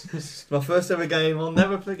 It's my first ever game. I'll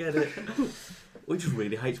never forget it. Or he just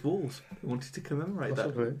really hates Wolves. He wanted to commemorate that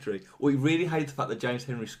Possibly. victory. Or he really hates the fact that James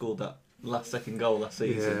Henry scored that second goal last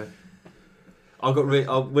season. Yeah. I got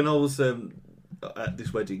when I was at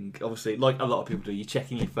this wedding. Obviously, like a lot of people do, you're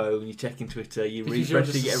checking your phone, you're checking Twitter, you're Because you're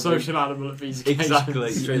refreshing just a every. social animal at these occasions. Exactly.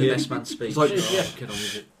 It's through the Yeah. best man speech. It's like- Oh, Yeah. get on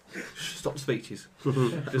with it. Stop the speeches.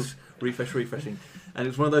 Just refreshing. And it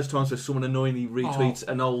was one of those times where someone annoyingly retweets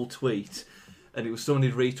an old tweet. And it was someone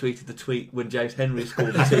who'd retweeted the tweet when James Henry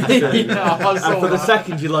scored the 2-2. Yeah, I saw And for the that.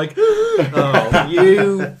 second, you're like, oh,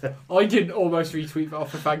 you. I didn't almost retweet that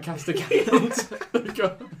off a Fancast account.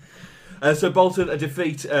 So Bolton a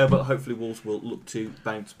defeat, but hopefully Wolves will look to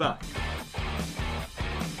bounce back.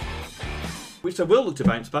 Which they will look to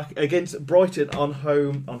bounce back against Brighton at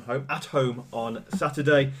home on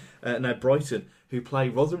Saturday. Now Brighton, who play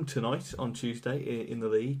Rotherham tonight on Tuesday in the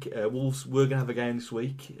league. Wolves were going to have a game this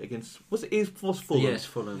week against was Fulham. Yes,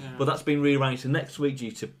 Fulham. Yeah. But that's been rearranged to next week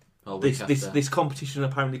due to this competition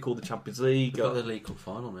apparently called the Champions League. We've got the League Cup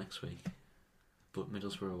final next week, but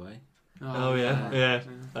Middlesbrough away. Oh, yeah.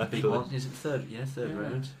 Big one. Is it third? Yeah, third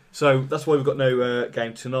round. So that's why we've got no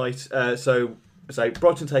game tonight. So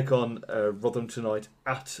Brighton take on Rotherham tonight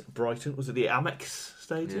at Brighton. Was it the Amex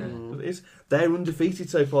Stadium? Yeah. It is. They're undefeated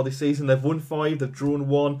so far this season. They've won 5, they've drawn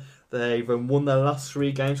 1. They've won their last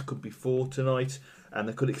 3 games. Could be 4 tonight. And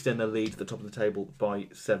they could extend their lead to the top of the table by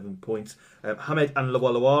 7 points. Hamed and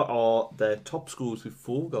Lawaloa are their top scorers with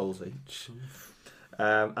 4 goals each.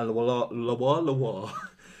 And Lawaloa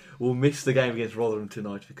will miss the game against Rotherham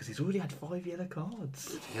tonight because he's already had 5 yellow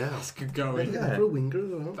cards. Yeah. That's good going. Yeah, for a winger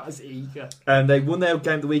as well. That's eager. And they won their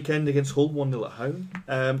game the weekend against Hull 1-0 at home.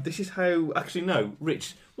 This is how... Actually, no.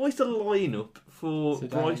 Rich, what is the line-up for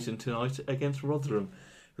Today. Brighton tonight against Rotherham?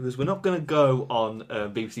 Because we're not going to go on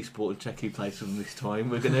BBC Sport and check who plays for them this time.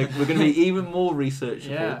 We're going to be even more researchable.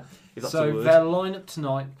 Yeah. If that's a So word. their lineup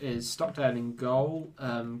tonight is Stockdale in goal,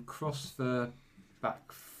 Cross for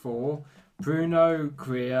back 4, Bruno,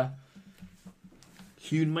 Greer,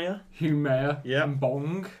 Hunemeyer. Humeyer, Yeah. and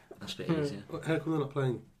Bong. That's a bit easier. How come they're not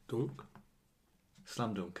playing Dunk?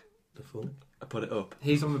 Slam dunk. The fuck? I put it up.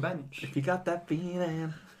 He's on the bench. If you got that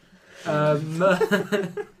feeling.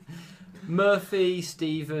 Murphy,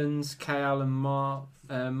 Stevens, Kale and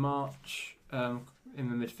March in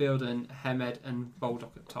the midfield, and Hamed and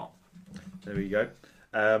Baldock at top. There we go.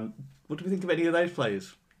 What do we think of any of those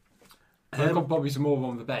players? I've got Bobby Zamora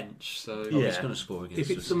on the bench, so Yeah. He's going to score against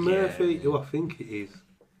If us. it's a Murphy, who I think it is,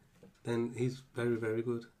 then he's very, very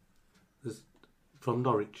good. There's, from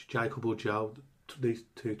Norwich, Jacob or Joe, these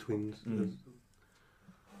two twins. Mm.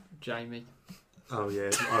 Jamie. Oh yeah.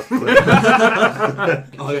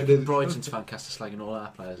 Brighton's fantastic slagging all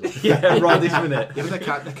our players off. Yeah, right this minute. Yeah,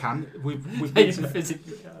 but they can. We've They beaten,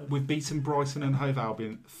 physically- we've beaten Brighton and Hove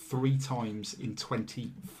Albion 3 times in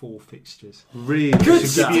 24 fixtures. Really Good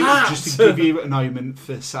Just to give you- stats! just to give you an omen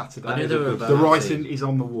for Saturday. I knew they were about The to. writing is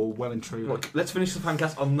on the wall, well and truly. Look, let's finish the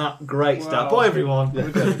fancast on that great stat. Wow. Bye, everyone. No,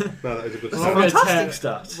 that is a good That's Well, a I'm start. gonna fantastic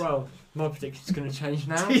stat. Well, my prediction's going to change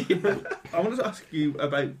now. I wanted to ask you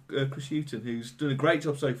about Chris Hughton, who's done a great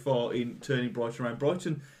job so far in turning Brighton around.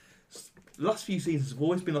 Brighton, last few seasons, have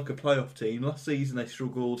always been like a playoff team. Last season they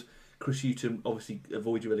struggled. Chris Hughton obviously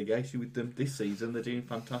avoided relegation with them. This season they're doing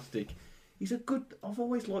fantastic. He's a good. I've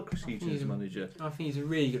always liked Chris Hughton as a manager. I think he's a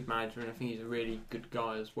really good manager, and I think he's a really good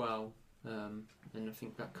guy as well. And I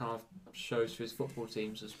think that kind of shows for his football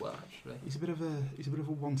teams as well. Actually, He's a bit of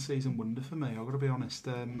a one-season wonder for me. I've got to be honest.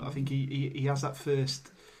 I think he has that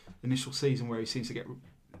first initial season where he seems to get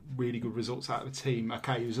really good results out of a team.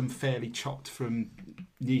 Okay, he was unfairly chopped from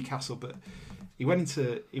Newcastle, but he went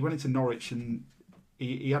into Norwich and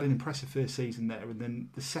he had an impressive first season there. And then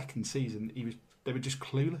the second season, they were just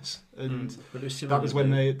clueless. And But it was that was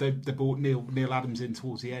when they brought Neil Adams in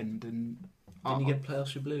towards the end. And Didn't he get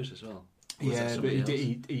playoffs with Blues as well? Or was that yeah, but somebody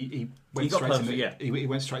else? he went got straight playoffs, to yeah. he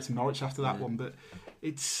went straight to Norwich after that Yeah. one. But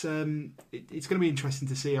it's going to be interesting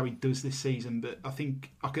to see how he does this season. But I think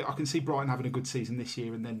I can see Brighton having a good season this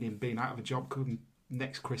year and then him being out of a job come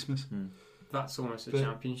next Christmas. that's almost a But-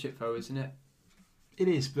 championship, though, isn't it? It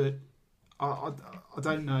is, but I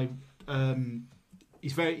don't know.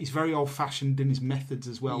 He's very old fashioned in his methods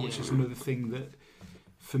as well, which Yeah. is another thing that.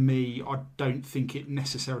 For me, I don't think it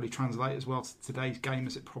necessarily translates as well to today's game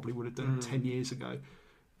as it probably would have done 10 years ago.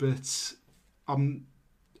 But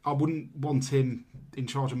I wouldn't want him in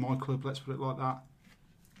charge of my club, let's put it like that.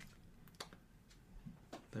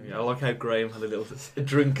 There we go. I like how Graham had a little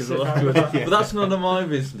drink as well. But that's none of my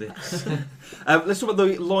business. Let's talk about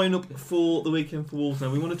the lineup for the weekend for Wolves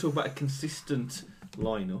now. We want to talk about a consistent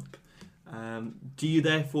lineup. Do you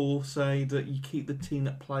therefore say that you keep the team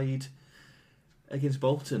that played against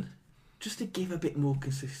Bolton just to give a bit more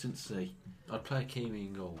consistency? I'd play Keamy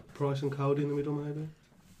in goal. Price and Cody in the middle, maybe.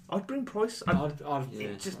 I'd bring Price. I'd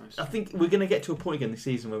Yeah. I think we're going to get to a point again this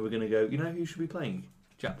season where we're going to go, you know who should be playing?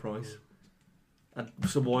 Jack Price. And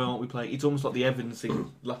so why aren't we playing? It's almost like the Evans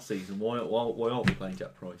thing last season. Why aren't we playing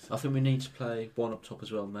Jack Price? I think we need to play one up top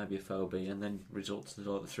as well, maybe a Philby, and then resort to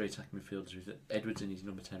the 3 attacking midfielders with Edwards in his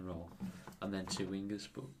number 10 role, and then 2 wingers.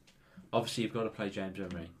 But obviously you've got to play James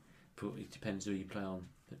Emery, but it depends who you play on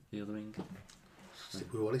the other wing.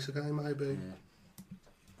 Stick with Wallace again, maybe. Yeah.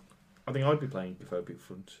 I think I'd be playing Philby up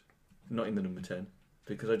front, not in the number 10,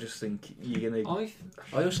 because I just think you're going to... I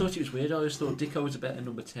I always thought it was weird. I always thought Dicko was a better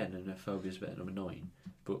number 10 and Philby was a better number 9,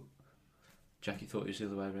 but Jackie thought it was the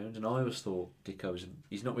other way around, and I always thought Dicko was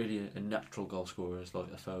he's not really a natural goal scorer as like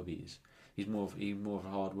a Philby is. He's more of a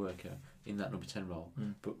hard worker in that number 10 role.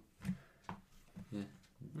 But yeah,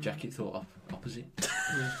 Jackie thought opposite.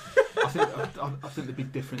 I think the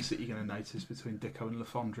big difference that you're going to notice between Dicko and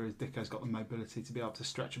Lafondra is Dicko's got the mobility to be able to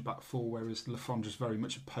stretch a back full, whereas Lafondra's very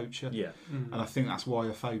much a poacher. Yeah. And I think that's why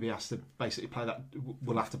Afobe has to basically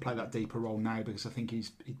will have to play that deeper role now, because I think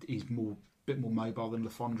he's bit more mobile than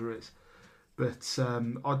Lafondra is. But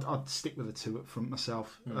I'd stick with the 2 up front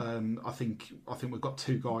myself. I think we've got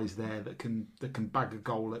 2 guys there that can bag a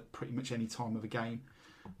goal at pretty much any time of a game,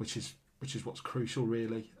 which is what's crucial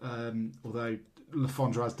really. Although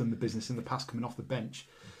Lafondra has done the business in the past coming off the bench,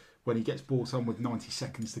 when he gets brought on with 90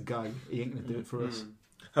 seconds to go, he ain't going to do it for us.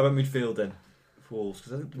 How about midfield then for Wolves?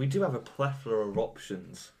 Because I think we do have a plethora of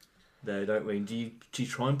options there, don't we? And do you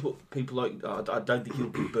try and put people like... I don't think he'll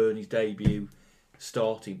give Burney's debut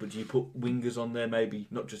starting, but do you put wingers on there, maybe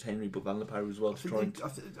not just Henry but Van Lepower as well, to try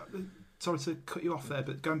and... Sorry to cut you off there,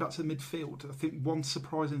 but going back to the midfield, I think one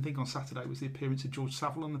surprising thing on Saturday was the appearance of George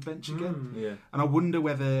Saville on the bench again. Yeah. And I wonder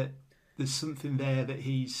whether there's something there that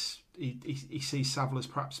he sees Saville as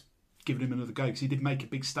perhaps giving him another go, because he did make a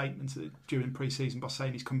big statement during pre-season by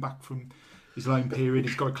saying he's come back from his loan period,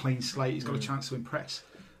 he's got a clean slate, he's got a chance to impress.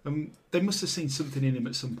 They must have seen something in him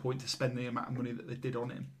at some point to spend the amount of money that they did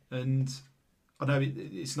on him, and I know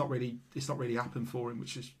it's not really happened for him,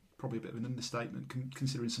 which is probably a bit of an understatement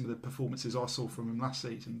considering some of the performances I saw from him last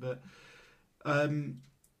season. But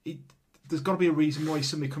there's got to be a reason why he's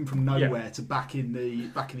suddenly come from nowhere to back in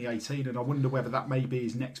the 18, and I wonder whether that may be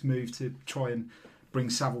his next move to try and bring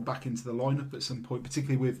Saville back into the lineup at some point,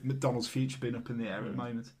 particularly with McDonald's future being up in the air at the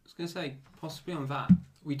moment. I was going to say, possibly on that,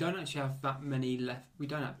 we don't actually have that many left. We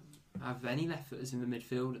don't have any left footers in the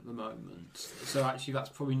midfield at the moment. So actually, that's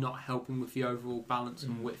probably not helping with the overall balance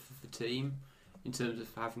and width of the team in terms of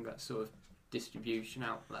having that sort of distribution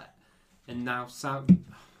outlet. And now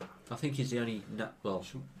I think he's the only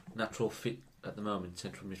natural fit at the moment in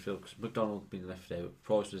central midfield because McDonald been left out.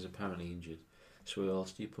 Price was apparently injured. So who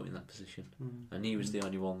else do you put in that position? And he was the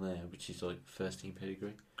only one there, which is like first team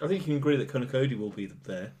pedigree. I think you can agree that Conor Cody will be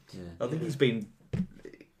there. Yeah. I think he's been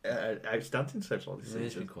outstanding so far this season.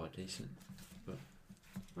 He's been quite decent.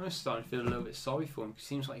 I'm starting to feel a little bit sorry for him because it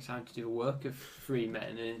seems like he's having to do the work of 3 men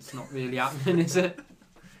and it's not really happening, is it?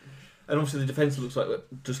 And obviously the defence looks like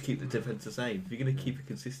just keep the defence the same. You're going to keep a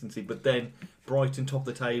consistency, but then Brighton top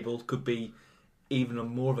of the table could be even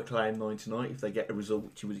more of a cloud 9 tonight if they get a result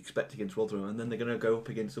which you would expect against Rotherham, and then they're going to go up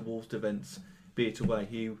against the Wolves defence, be it away,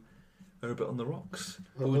 who are a bit on the rocks.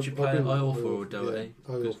 But would you play Iorfa or Doherty?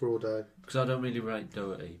 Iorfa all day. Because I don't really rate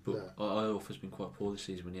Doherty, but Iorfa's been quite poor this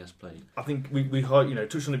season when he has played. I think we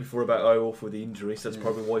touched on it before about Iorfa with the injury, so that's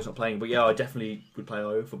probably why he's not playing. But yeah, I definitely would play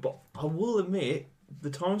Iorfa. But I will admit, the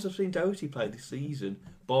times I've seen Doherty play this season,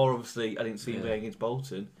 bar obviously I didn't see him play against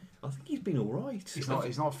Bolton, I think he's been all right. He's not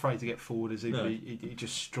afraid to get forward, is he? No. He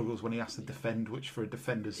just struggles when he has to defend, which for a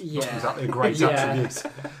defender's not Yeah. exactly a great attribute.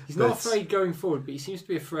 He's not afraid going forward, but he seems to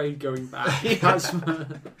be afraid going back. That's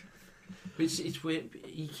It's weird.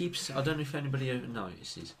 He keeps. I don't know if anybody ever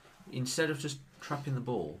notices. Instead of just trapping the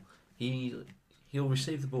ball, he'll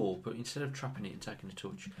receive the ball, but instead of trapping it and taking a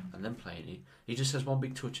touch and then playing it, he just has one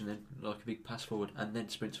big touch and then like a big pass forward and then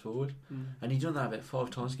sprints forward. And he's done that about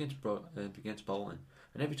 5 times against Bolton,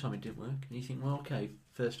 and every time it didn't work. And you think, well, okay,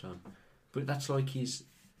 first time, but that's like his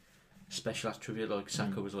special attribute. Like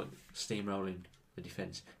Saka was like steamrolling the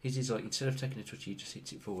defence. His is like instead of taking a touch, he just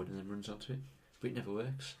hits it forward and then runs onto it. But it never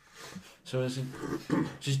works. So I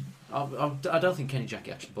don't think Kenny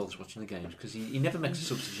Jackett actually bothers watching the games because he never makes a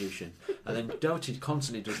substitution, and then Doherty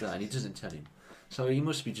constantly does that and he doesn't tell him. So he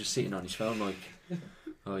must be just sitting on his phone like,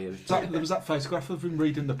 oh yeah. There was that photograph of him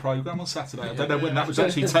reading the programme on Saturday. I don't know when that was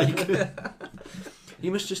actually taken. He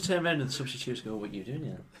must just turn around and the substitutes go, "What are you doing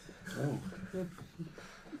here?" Oh,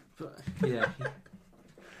 but yeah,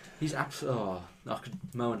 he's absolutely. Oh, I could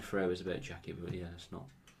moan for hours about Jackett, but yeah, it's not.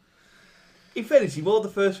 In fairness, you're the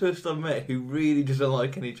first person I've met who really doesn't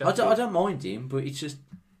like any Jackett. I don't mind him, but it's just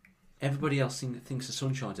everybody else thinks the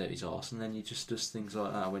sun shines out his arse, and then he just does things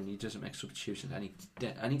like that when he doesn't make substitutions.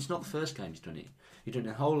 And it's not the first game he's done it. He done it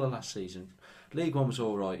the whole of last season. League One was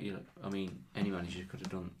all right. I mean, any manager could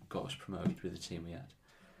have got us promoted with the team we had.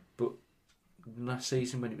 But last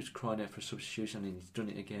season, when it was crying out for a substitution, and he's done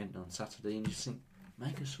it again on Saturday, and you just think,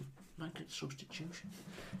 make a substitution.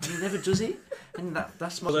 And he never does it. And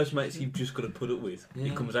that's one of those mates you've just got to put up with. Yeah.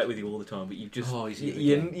 He comes out with you all the time, but you just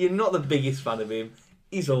you're not the biggest fan of him.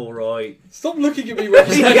 He's all right. Stop looking at me when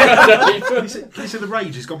you say that. Can you see the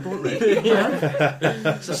rage? He's gone bright red.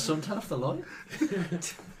 It's a suntan off the light.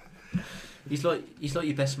 He's like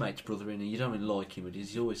your best mate's brother, and you don't really like him, but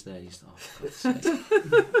he's always there. He's for God's sake.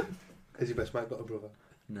 Has your best mate got a brother?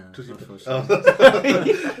 No, Does he?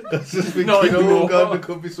 unfortunately. That's just thinking, Not anymore. there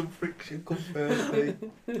could be some friction come Thursday.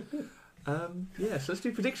 So let's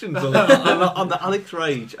do predictions on the Alex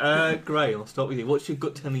Rage. Gray, I'll start with you. What's your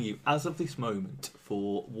gut telling you as of this moment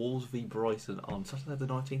for Wolves v Brighton on Saturday the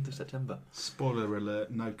 19th of September? Spoiler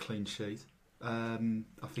alert, no clean sheet. I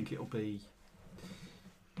think it'll be...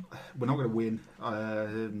 We're not going to win.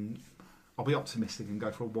 I'll be optimistic and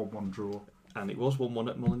go for a 1-1 draw. And it was 1-1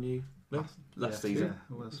 at Molineux last season.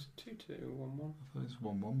 Yeah, it was. 2-2 or 1-1. I thought it was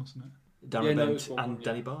 1-1, wasn't it? Darren No, Bent it's 1-1, and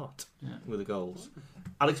Danny Bart were the goals. Oh.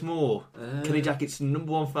 Alex Moore, Kenny Jackett's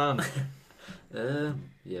number one fan.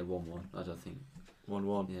 Yeah, 1-1. I don't think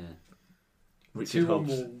 1-1. Yeah. Richard 2-1 Hobbs.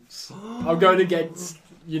 Wolves. I'm going against,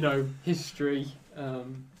 history.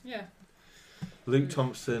 Yeah. Luke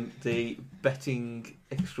Thompson, the betting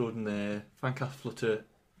extraordinaire, Fancast Flutter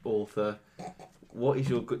author. What is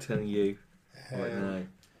your gut telling you right now?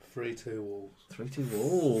 3-2 Wolves. 3-2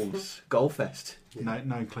 Wolves. Goalfest. Yeah.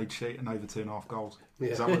 No clean sheet and over 2.5 goals. Yeah.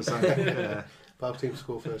 Is that what it's saying? Yeah. Both teams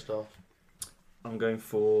score first half. I'm going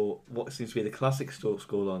for what seems to be the classic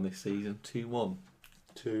scoreline this season, 2-1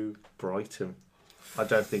 to Brighton. I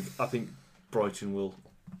think Brighton will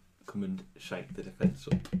come and shake the defence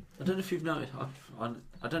up. I don't know if you've noticed.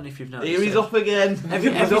 I don't know if you've noticed. Here he's off again. Every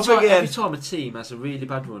again. time a team has a really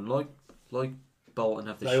bad run, like Bolton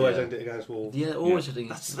have this they year. always end it against Wolves. Yeah, always. Yeah. I think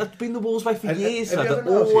That's been the Wolves way for Have- years. have Now. you That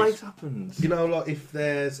ever noticed? always happens. You know, like if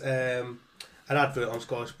there's a an advert on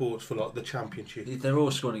Sky Sports for like the Championship. They're all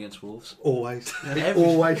scoring against Wolves. Always. It Every-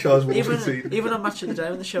 always shows Wolves conceding. Even on Match of the Day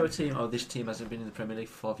when they show a team, this team hasn't been in the Premier League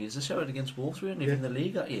for 5 years, they show it against Wolves. We weren't even in the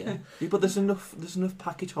league that year. Yeah, but there's enough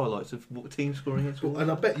package highlights of teams scoring against Wolves. And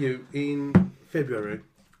I bet you in February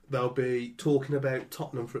they'll be talking about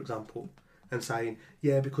Tottenham, for example, and saying,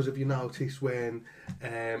 yeah, because have you noticed when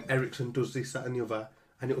Ericsson does this, that and the other,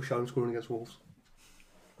 and it'll show him scoring against Wolves.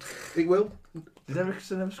 It will. Did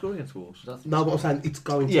Ericsson ever score against Wolves? No, but I'm saying it's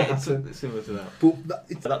going to Yeah, it's happen. similar to that.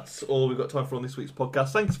 But That's all we've got time for on this week's podcast.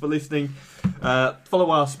 Thanks for listening. Follow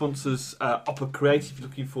our sponsors, Opera Creative, if you're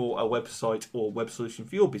looking for a website or web solution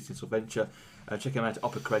for your business or venture. Check them out at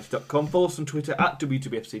operacreative.com. Follow us on Twitter at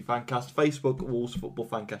WWFC Fancast, Facebook, Wolves Football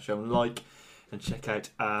Fancast Show and like. And check out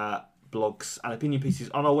our blogs and opinion pieces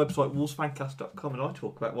on our website, wolvesfancast.com. And I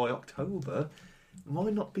talk about why October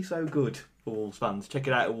might not be so good for Wolves fans. Check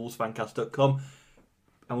it out at wolvesfancast.com.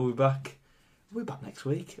 And we'll be back. We'll be back next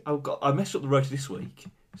week. I messed up the rotor this week,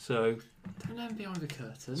 so... Don't let him behind the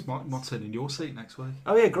curtain. It's my turn in your seat next week.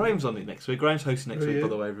 Oh yeah, Graham's on it next week. Graham's hosting next week, by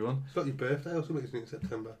the way, everyone. it's not your birthday or something, isn't it, in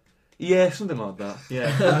September? Yeah, something like that.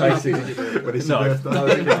 Yeah, basically. But it's No. your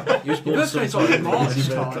birthday. You was born Your birthday's like sometime. March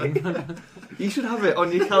time. You should have it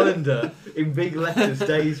on your calendar in big letters,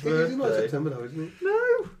 day's It is not birthday. September though, isn't it?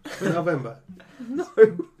 No. November. No.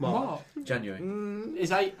 March. What? January.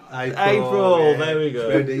 Is 8? April, there we go.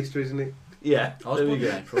 Around Easter, isn't it? Yeah, I was there we born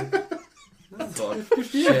in go. April. That's fine.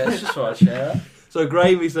 Share, it's just right, share. So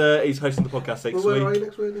Graham is he's hosting the podcast next Well, where are you week.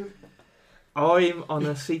 next week then? I'm on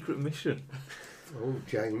a secret mission. Oh,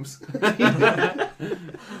 James.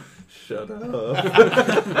 Shut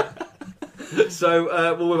up.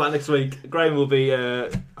 So we'll be back next week. Graham will be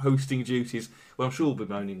hosting duties. Well, I'm sure we'll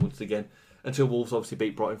be moaning once again until Wolves obviously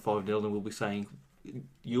beat Brighton 5-0, and we'll be saying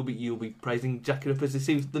you'll be praising Jack Up as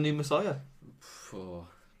the new Messiah. Oh.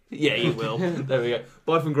 Yeah, you will. There we go.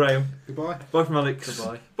 Bye from Graham. Goodbye. Bye from Alex.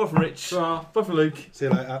 Goodbye. Bye from Rich. Bye from Luke. See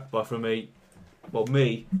you later. Bye from me. Well,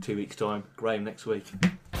 me 2 weeks time. Graham next week.